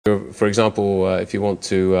For example, if you want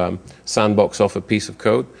to sandbox off a piece of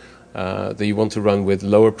code that you want to run with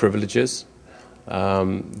lower privileges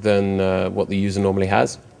than what the user normally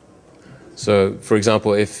has. So, for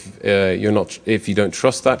example, if you don't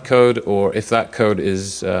trust that code, or if that code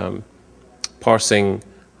is parsing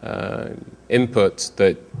input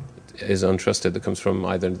that is untrusted, that comes from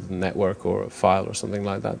either the network or a file or something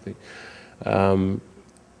like that,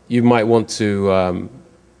 you might want to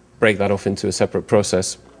break that off into a separate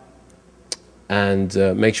process and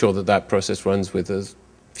make sure that that process runs with as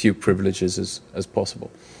few privileges as possible.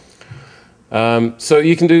 So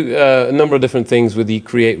you can do a number of different things with the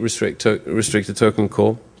create restricted token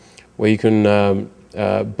call, where you can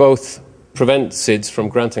both prevent SIDs from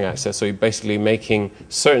granting access. So you're basically making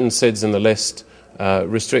certain SIDs in the list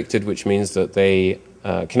restricted, which means that they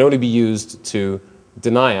can only be used to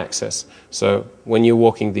deny access. So when you're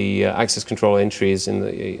walking the access control entries in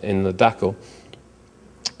the DACL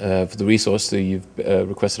for the resource that you've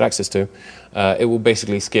requested access to, it will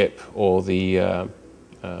basically skip all the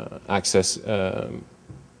access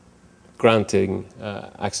granting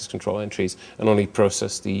access control entries and only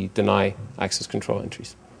process the deny access control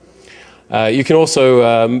entries. You can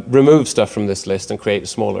also remove stuff from this list and create a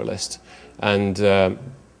smaller list, and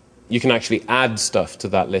you can actually add stuff to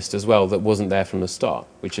that list as well that wasn't there from the start,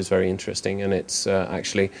 which is very interesting. And it's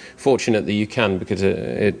actually fortunate that you can, because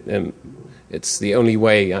it's the only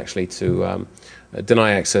way actually to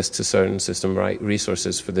deny access to certain system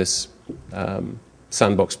resources for this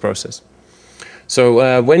sandbox process.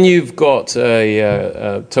 So when you've got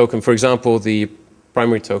a token, for example, the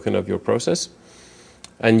primary token of your process,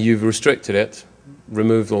 and you've restricted it,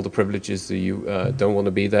 removed all the privileges that you don't want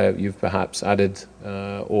to be there, you've perhaps added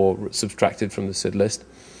or subtracted from the SID list,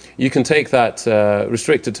 you can take that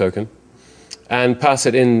restricted token and pass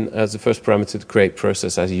it in as the first parameter to create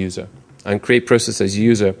process as user. And create process as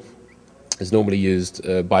user is normally used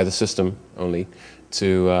by the system only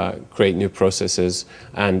to create new processes,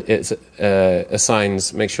 and it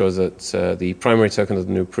assigns, make sure that the primary token of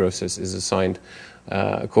the new process is assigned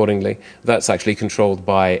accordingly. That's actually controlled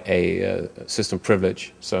by a system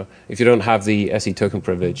privilege. So if you don't have the SE token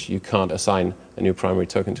privilege, you can't assign a new primary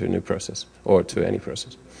token to a new process or to any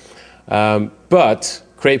process. But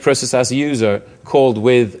create process as a user called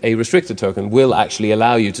with a restricted token will actually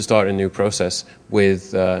allow you to start a new process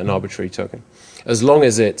with an arbitrary token, as long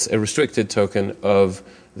as it's a restricted token of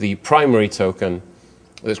the primary token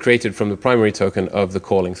that's created from the primary token of the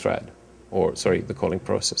calling thread, or sorry, the calling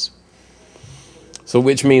process. So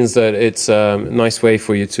which means that it's a nice way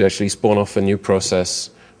for you to actually spawn off a new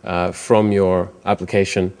process from your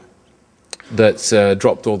application that's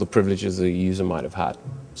dropped all the privileges the user might have had.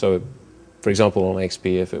 So for example, on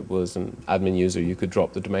XP, if it was an admin user, you could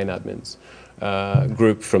drop the domain admins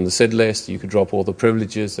group from the SID list. You could drop all the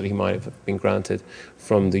privileges that he might have been granted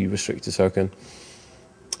from the restricted token,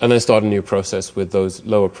 and then start a new process with those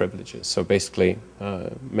lower privileges. So basically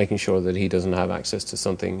making sure that he doesn't have access to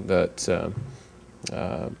something that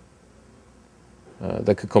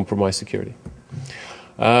that could compromise security.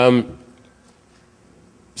 So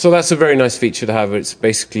that's a very nice feature to have. It's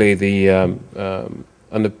basically the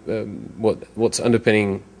what's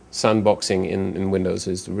underpinning sandboxing in Windows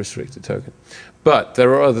is the restricted token. But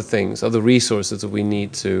there are other things, other resources that we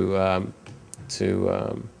need to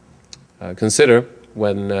consider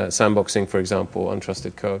when sandboxing, for example,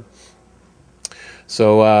 untrusted code.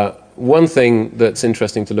 So one thing that's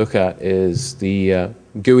interesting to look at is the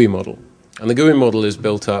GUI model. And the GUI model is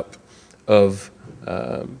built up of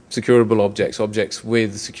securable objects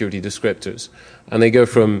with security descriptors. And they go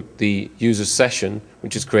from the user session,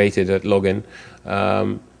 which is created at login,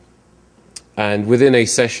 and within a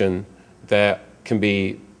session there can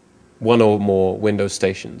be one or more Windows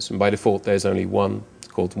stations. And by default there's only one. It's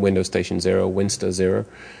called Windows Station 0, Winsta 0.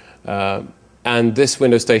 And this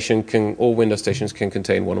Windows Station all Windows Stations can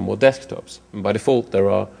contain one or more desktops. And by default there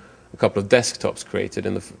are a couple of desktops created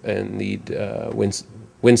in the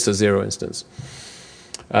Winsta 0 instance.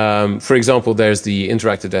 For example, there's the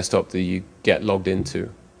interactive desktop that you get logged into,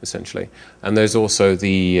 essentially. And there's also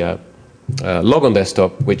the logon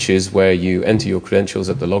desktop, which is where you enter your credentials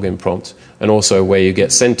at the login prompt, and also where you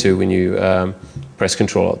get sent to when you press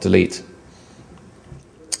Control-Alt-Delete.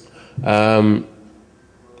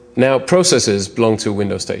 Now, processes belong to a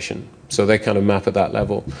Windows Station, so they kind of map at that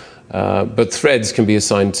level. But threads can be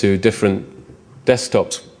assigned to different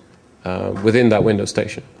desktops within that Windows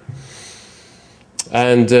Station.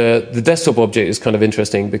 And the desktop object is kind of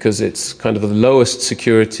interesting because it's kind of the lowest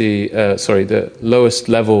security, the lowest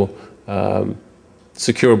level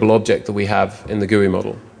securable object that we have in the GUI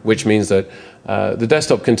model, which means that The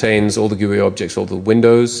desktop contains all the GUI objects, all the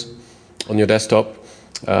windows on your desktop,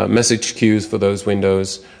 message queues for those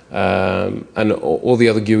windows, and all the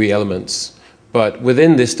other GUI elements. But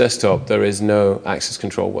within this desktop, there is no access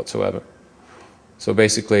control whatsoever. So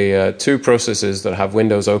basically, two processes that have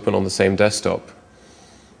windows open on the same desktop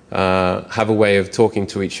have a way of talking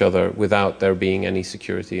to each other without there being any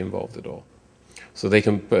security involved at all. So they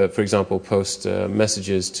can, for example, post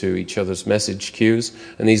messages to each other's message queues,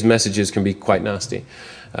 and these messages can be quite nasty.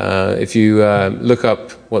 If you look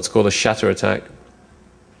up what's called a shatter attack,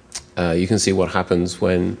 you can see what happens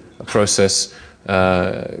when a process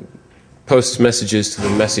posts messages to the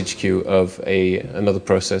message queue of another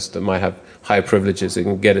process that might have higher privileges. It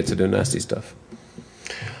can get it to do nasty stuff.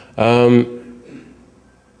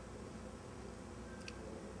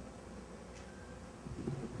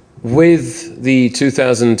 With the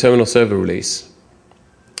 2000 terminal server release,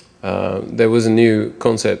 there was a new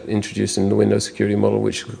concept introduced in the Windows security model,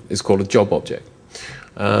 which is called a job object.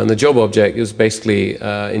 And the job object is basically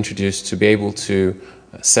introduced to be able to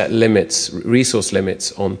set limits, resource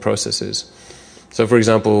limits on processes. So for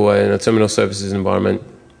example, in a terminal services environment,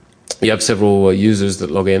 you have several users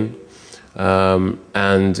that log in,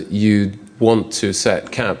 and you want to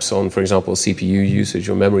set caps on, for example, CPU usage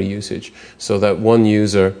or memory usage, so that one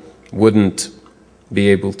user wouldn't be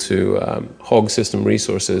able to hog system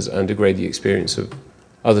resources and degrade the experience of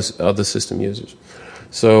other system users.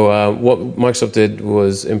 So what Microsoft did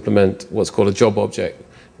was implement what's called a job object,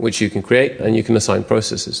 which you can create and you can assign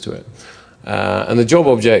processes to it. And the job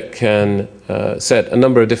object can set a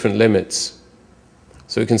number of different limits.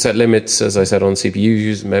 So it can set limits, as I said, on CPU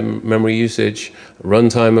use, memory usage,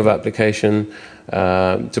 runtime of application,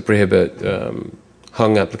 to prohibit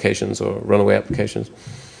hung applications or runaway applications.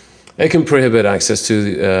 It can prohibit access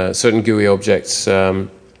to certain GUI objects that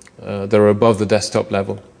are above the desktop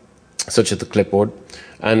level, such as the clipboard,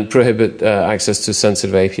 and prohibit access to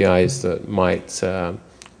sensitive APIs that might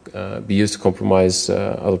be used to compromise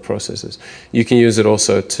other processes. You can use it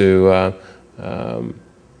also to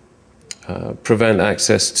prevent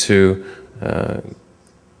access to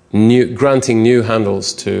granting new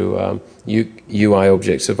handles to UI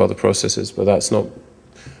objects of other processes, but that's not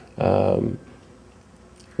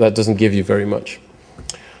that doesn't give you very much.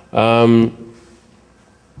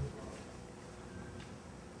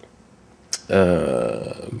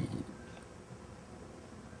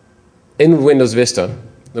 In Windows Vista,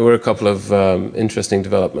 there were a couple of interesting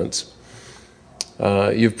developments.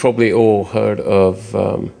 You've probably all heard of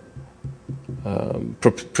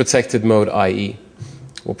protected mode IE.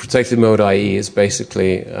 Well, protected mode IE is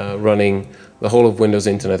basically running the whole of Windows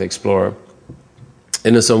Internet Explorer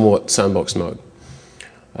in a somewhat sandbox mode,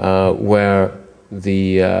 where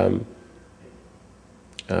the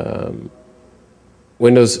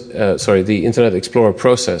the Internet Explorer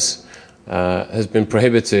process has been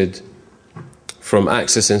prohibited from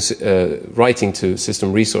accessing, writing to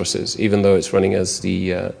system resources, even though it's running as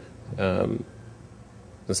the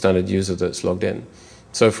standard user that's logged in.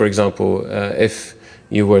 So, for example, if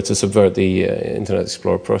you were to subvert the Internet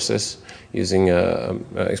Explorer process using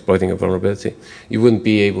exploiting a vulnerability, you wouldn't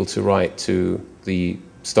be able to write to the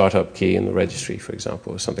startup key in the registry, for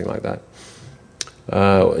example, or something like that.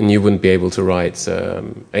 And you wouldn't be able to write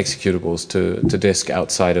executables to disk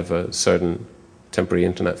outside of a certain temporary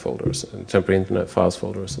internet folder, or temporary internet files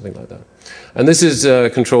folder, or something like that. And this is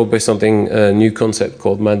controlled by something, a new concept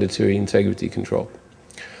called mandatory integrity control.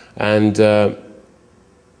 And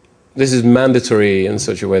this is mandatory in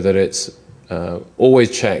such a way that it's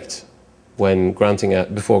always checked when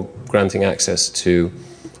before granting access to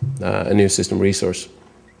a new system resource.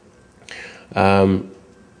 And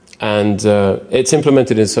it's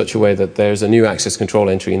implemented in such a way that there's a new access control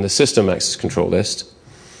entry in the system access control list,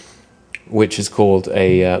 which is called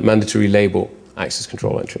a mandatory label access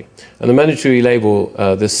control entry. And the mandatory label,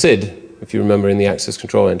 the SID, if you remember in the access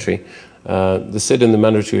control entry, the SID in the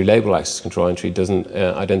mandatory label access control entry doesn't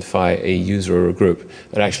identify a user or a group.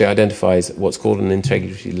 It actually identifies what's called an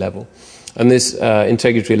integrity level. And this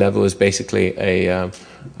integrity level is basically a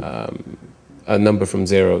number from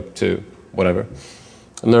 0 to whatever.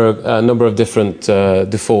 And there are a number of different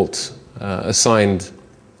default assigned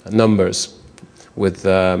numbers with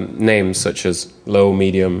names such as low,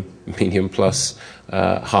 medium, medium plus,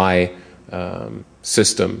 high,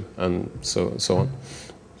 system, and so on.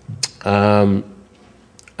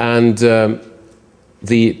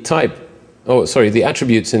 The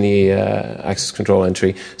attributes in the access control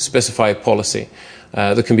entry specify a policy.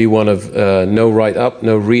 That can be one of no write up,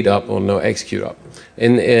 no read up, or no execute up.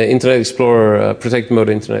 In Internet Explorer, protected mode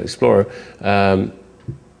Internet Explorer,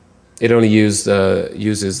 it only uses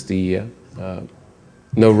the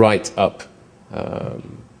no write up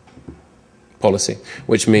policy,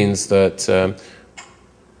 which means that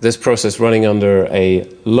this process running under a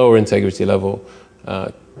lower integrity level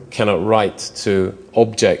cannot write to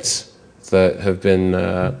objects that have been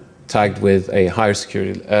tagged with a higher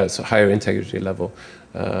security, higher integrity level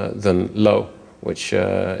than low, which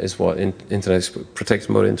is what Protected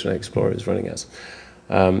Mode Internet Explorer is running as.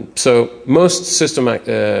 So most system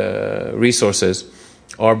resources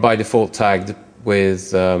are by default tagged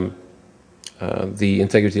with the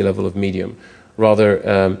integrity level of medium.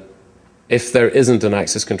 Rather, if there isn't an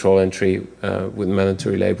access control entry with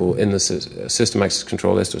mandatory label in the system access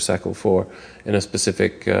control list or SACL4 in a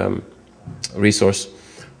specific resource,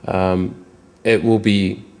 it will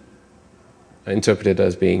be interpreted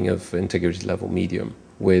as being of integrity level medium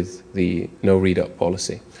with the no read-up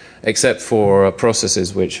policy, except for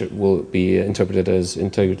processes which will be interpreted as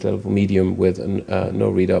integrity level medium with no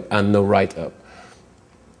read-up and no write-up.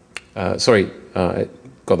 Sorry, I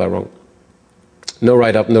got that wrong. No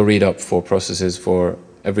write-up, no read-up for processes. For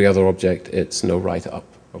every other object, it's no write-up,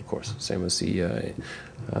 of course, same as the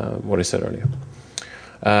what I said earlier.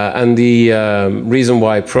 And the reason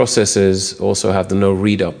why processes also have the no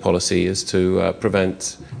read-up policy is to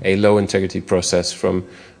prevent a low integrity process from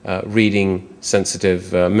reading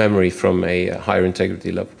sensitive memory from a higher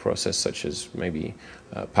integrity level process, such as maybe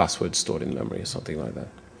passwords stored in memory or something like that.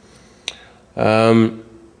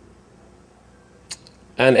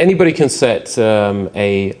 And anybody can set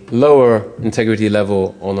a lower integrity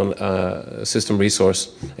level on a system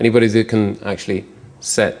resource. Anybody that can actually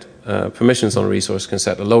set permissions on a resource can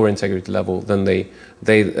set a lower integrity level than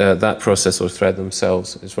that process or thread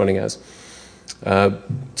themselves is running as.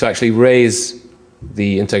 To actually raise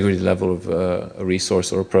the integrity level of a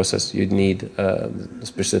resource or a process, you'd need a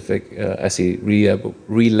specific SE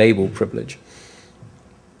relabel privilege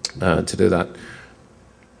to do that.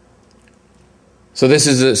 So this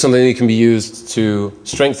is something that can be used to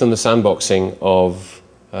strengthen the sandboxing of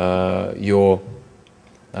your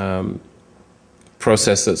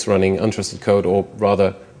process that's running untrusted code, or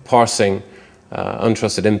rather parsing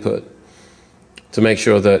untrusted input, to make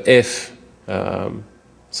sure that if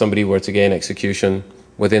somebody were to gain execution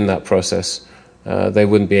within that process, they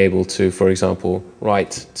wouldn't be able to, for example,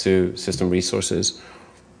 write to system resources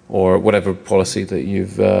or whatever policy that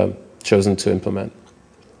you've chosen to implement.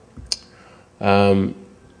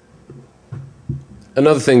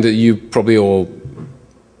 Another thing that you probably all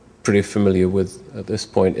pretty familiar with at this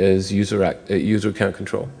point is user account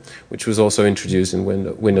control, which was also introduced in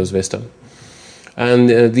Windows Vista. And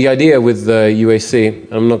the idea with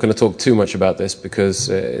UAC, I'm not going to talk too much about this because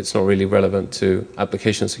it's not really relevant to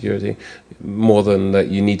application security, more than that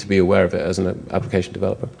you need to be aware of it as an application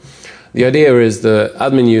developer. The idea is the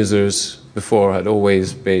admin users before had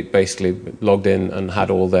always basically logged in and had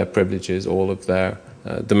all their privileges, all of their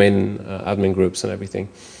domain admin groups and everything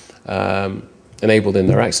enabled in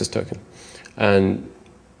their access token. And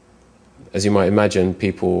as you might imagine,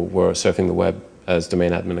 people were surfing the web as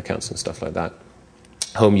domain admin accounts and stuff like that.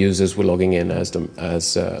 Home users were logging in as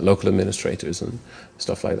local administrators and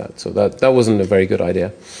stuff like that. So that wasn't a very good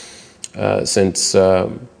idea, since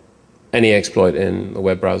any exploit in a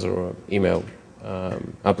web browser or email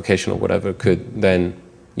application or whatever could then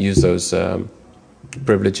use those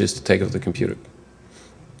privileges to take over the computer.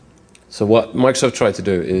 So what Microsoft tried to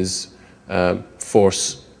do is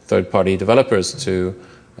force third-party developers to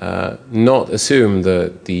not assume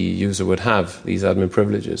that the user would have these admin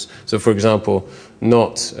privileges. So, for example,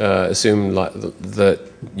 not assume that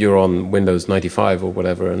you're on Windows 95 or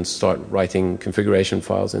whatever and start writing configuration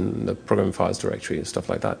files in the program files directory and stuff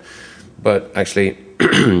like that, but actually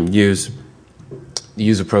use the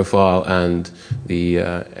user profile and the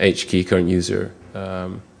HKey current user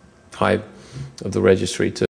type of the registry to